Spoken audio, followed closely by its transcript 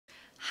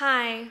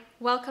Hi,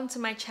 welcome to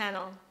my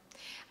channel.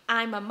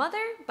 I'm a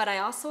mother, but I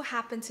also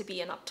happen to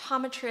be an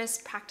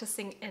optometrist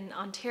practicing in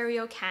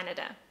Ontario,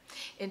 Canada.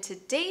 In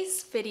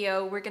today's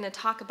video, we're going to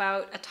talk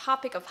about a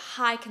topic of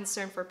high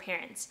concern for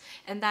parents,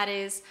 and that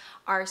is,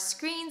 are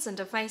screens and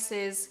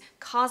devices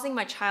causing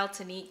my child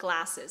to need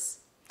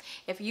glasses?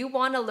 If you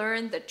want to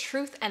learn the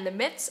truth and the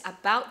myths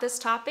about this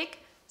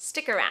topic,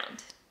 stick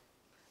around.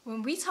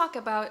 When we talk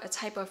about a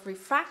type of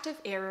refractive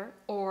error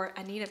or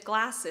a need of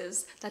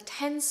glasses that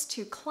tends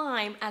to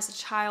climb as a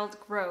child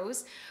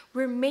grows,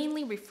 we're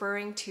mainly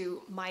referring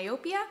to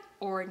myopia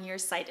or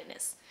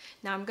nearsightedness.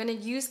 Now I'm going to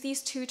use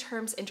these two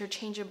terms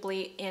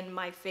interchangeably in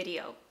my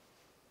video.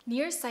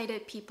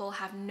 Nearsighted people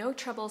have no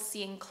trouble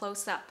seeing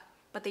close up,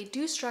 but they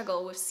do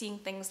struggle with seeing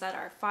things that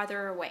are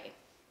farther away.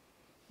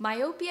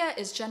 Myopia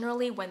is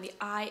generally when the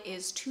eye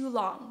is too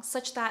long,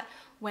 such that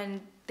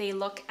when they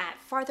look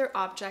at farther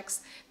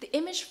objects, the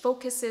image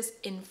focuses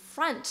in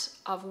front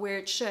of where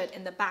it should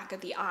in the back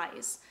of the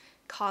eyes,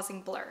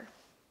 causing blur.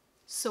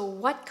 So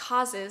what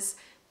causes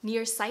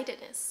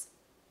nearsightedness?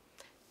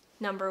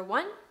 Number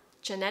one,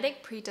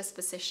 genetic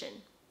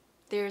predisposition.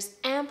 There's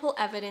ample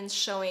evidence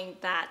showing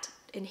that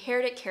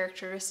inherited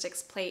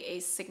characteristics play a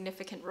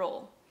significant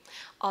role.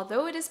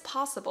 Although it is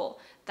possible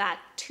that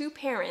two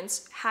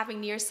parents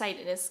having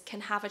nearsightedness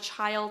can have a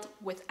child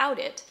without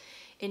it,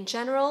 in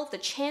general, the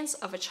chance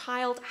of a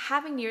child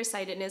having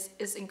nearsightedness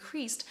is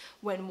increased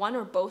when one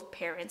or both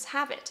parents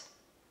have it.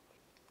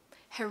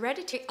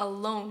 Heredity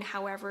alone,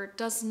 however,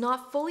 does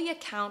not fully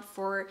account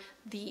for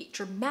the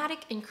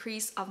dramatic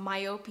increase of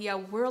myopia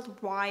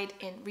worldwide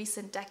in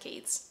recent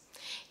decades.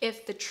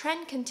 If the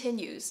trend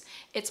continues,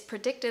 it's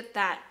predicted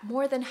that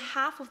more than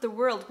half of the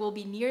world will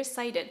be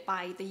nearsighted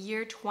by the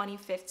year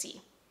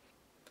 2050.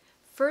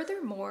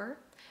 Furthermore,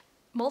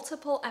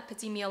 multiple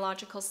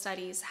epidemiological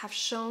studies have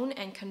shown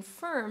and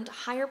confirmed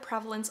higher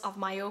prevalence of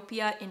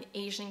myopia in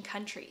Asian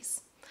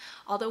countries.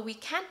 Although we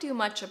can't do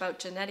much about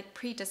genetic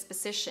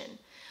predisposition,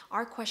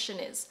 our question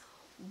is,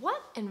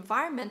 what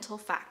environmental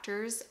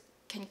factors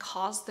can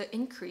cause the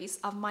increase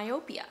of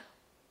myopia?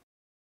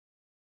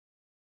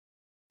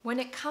 When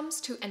it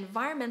comes to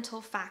environmental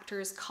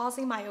factors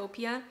causing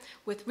myopia,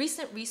 with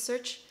recent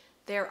research,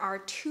 there are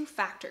two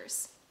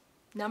factors.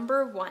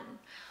 Number one,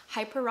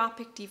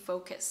 hyperopic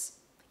defocus.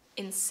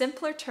 In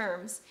simpler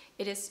terms,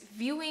 it is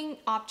viewing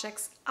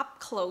objects up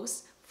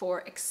close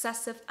for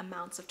excessive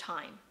amounts of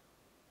time.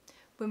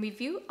 When we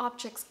view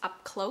objects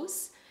up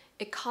close,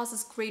 it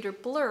causes greater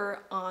blur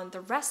on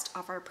the rest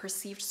of our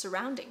perceived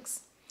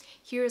surroundings.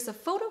 Here is a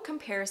photo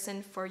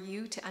comparison for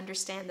you to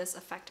understand this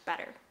effect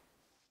better.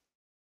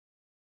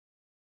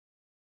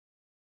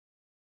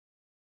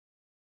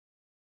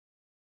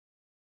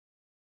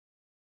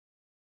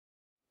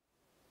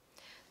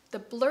 The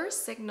blur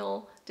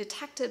signal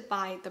detected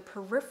by the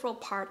peripheral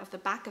part of the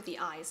back of the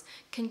eyes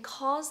can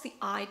cause the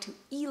eye to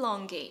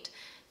elongate,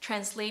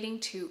 translating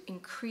to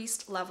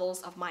increased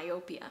levels of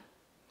myopia.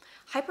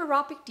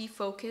 Hyperopic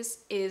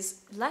defocus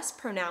is less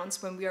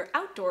pronounced when we are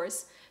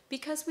outdoors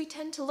because we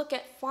tend to look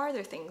at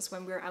farther things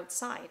when we're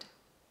outside.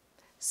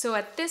 So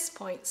at this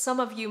point, some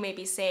of you may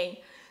be saying,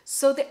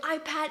 so the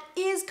iPad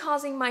is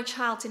causing my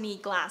child to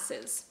need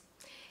glasses.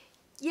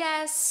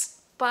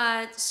 Yes,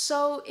 but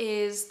so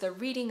is the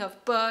reading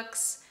of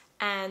books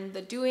and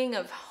the doing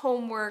of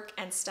homework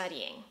and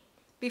studying.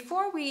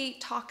 Before we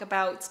talk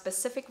about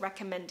specific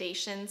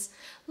recommendations,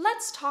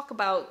 let's talk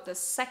about the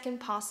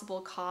second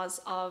possible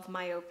cause of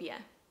myopia.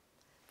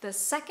 The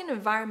second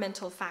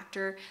environmental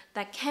factor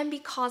that can be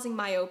causing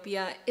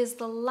myopia is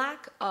the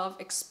lack of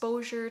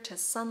exposure to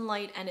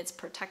sunlight and its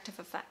protective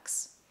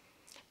effects.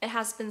 It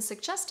has been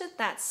suggested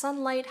that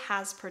sunlight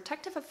has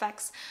protective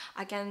effects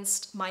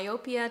against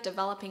myopia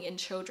developing in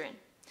children.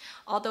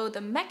 Although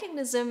the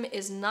mechanism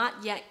is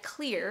not yet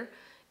clear,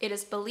 it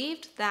is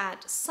believed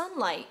that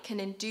sunlight can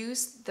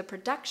induce the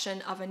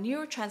production of a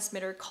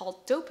neurotransmitter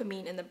called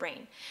dopamine in the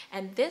brain,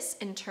 and this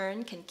in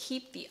turn can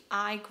keep the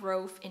eye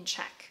growth in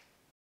check.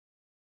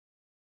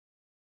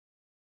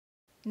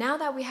 Now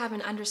that we have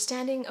an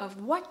understanding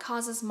of what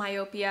causes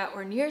myopia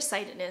or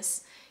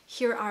nearsightedness,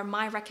 here are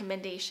my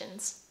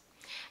recommendations.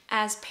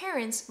 As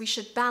parents, we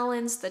should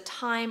balance the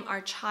time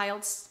our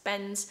child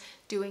spends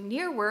doing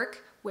near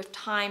work with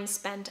time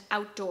spent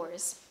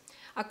outdoors.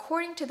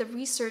 According to the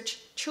research,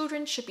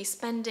 children should be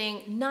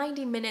spending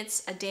 90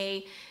 minutes a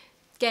day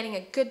getting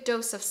a good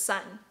dose of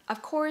sun.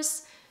 Of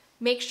course,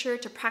 make sure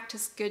to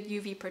practice good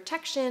UV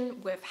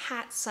protection with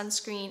hat,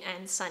 sunscreen,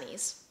 and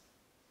sunnies.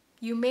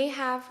 You may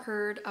have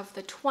heard of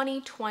the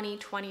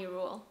 20-20-20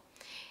 rule.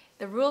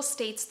 The rule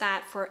states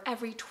that for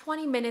every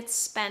 20 minutes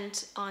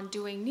spent on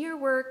doing near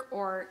work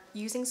or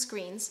using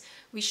screens,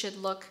 we should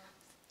look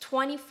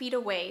 20 feet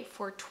away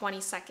for 20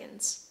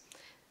 seconds.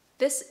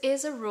 This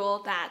is a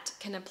rule that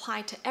can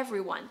apply to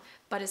everyone,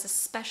 but is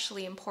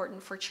especially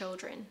important for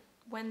children.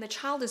 When the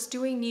child is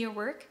doing near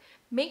work,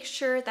 make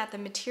sure that the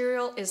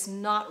material is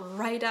not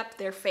right up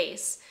their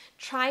face.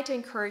 Try to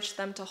encourage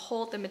them to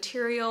hold the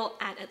material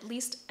at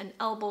least an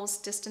elbow's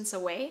distance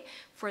away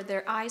for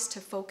their eyes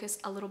to focus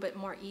a little bit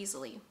more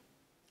easily.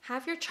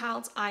 Have your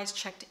child's eyes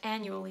checked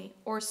annually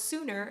or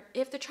sooner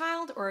if the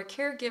child or a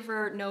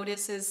caregiver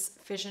notices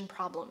vision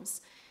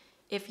problems.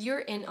 If you're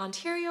in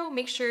Ontario,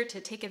 make sure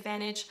to take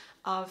advantage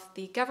of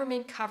the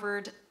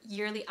government-covered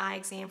yearly eye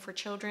exam for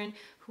children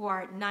who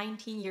are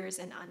 19 years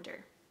and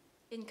under.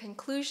 In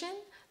conclusion,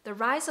 the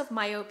rise of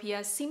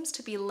myopia seems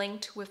to be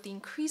linked with the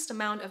increased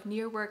amount of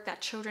near work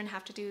that children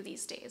have to do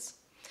these days.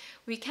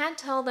 We can't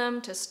tell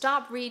them to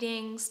stop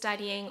reading,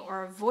 studying,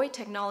 or avoid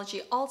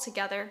technology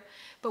altogether,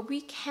 but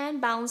we can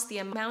balance the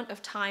amount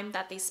of time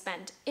that they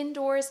spend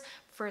indoors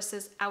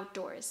versus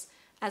outdoors.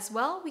 As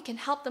well, we can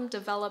help them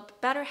develop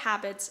better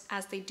habits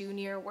as they do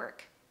near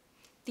work.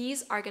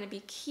 These are going to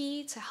be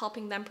key to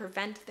helping them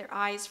prevent their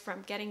eyes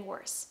from getting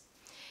worse.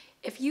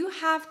 If you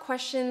have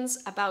questions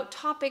about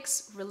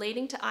topics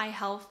relating to eye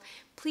health,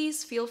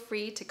 please feel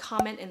free to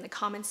comment in the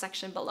comment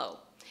section below.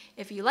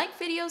 If you like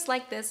videos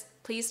like this,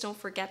 please don't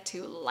forget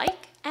to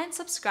like and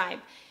subscribe.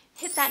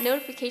 Hit that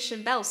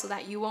notification bell so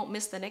that you won't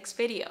miss the next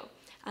video.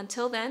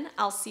 Until then,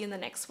 I'll see you in the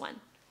next one.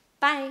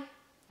 Bye!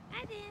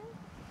 Aden.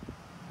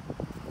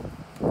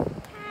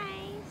 Hi,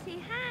 say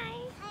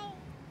hi. Hi.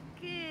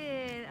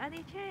 Good. Are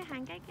they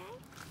trying to hang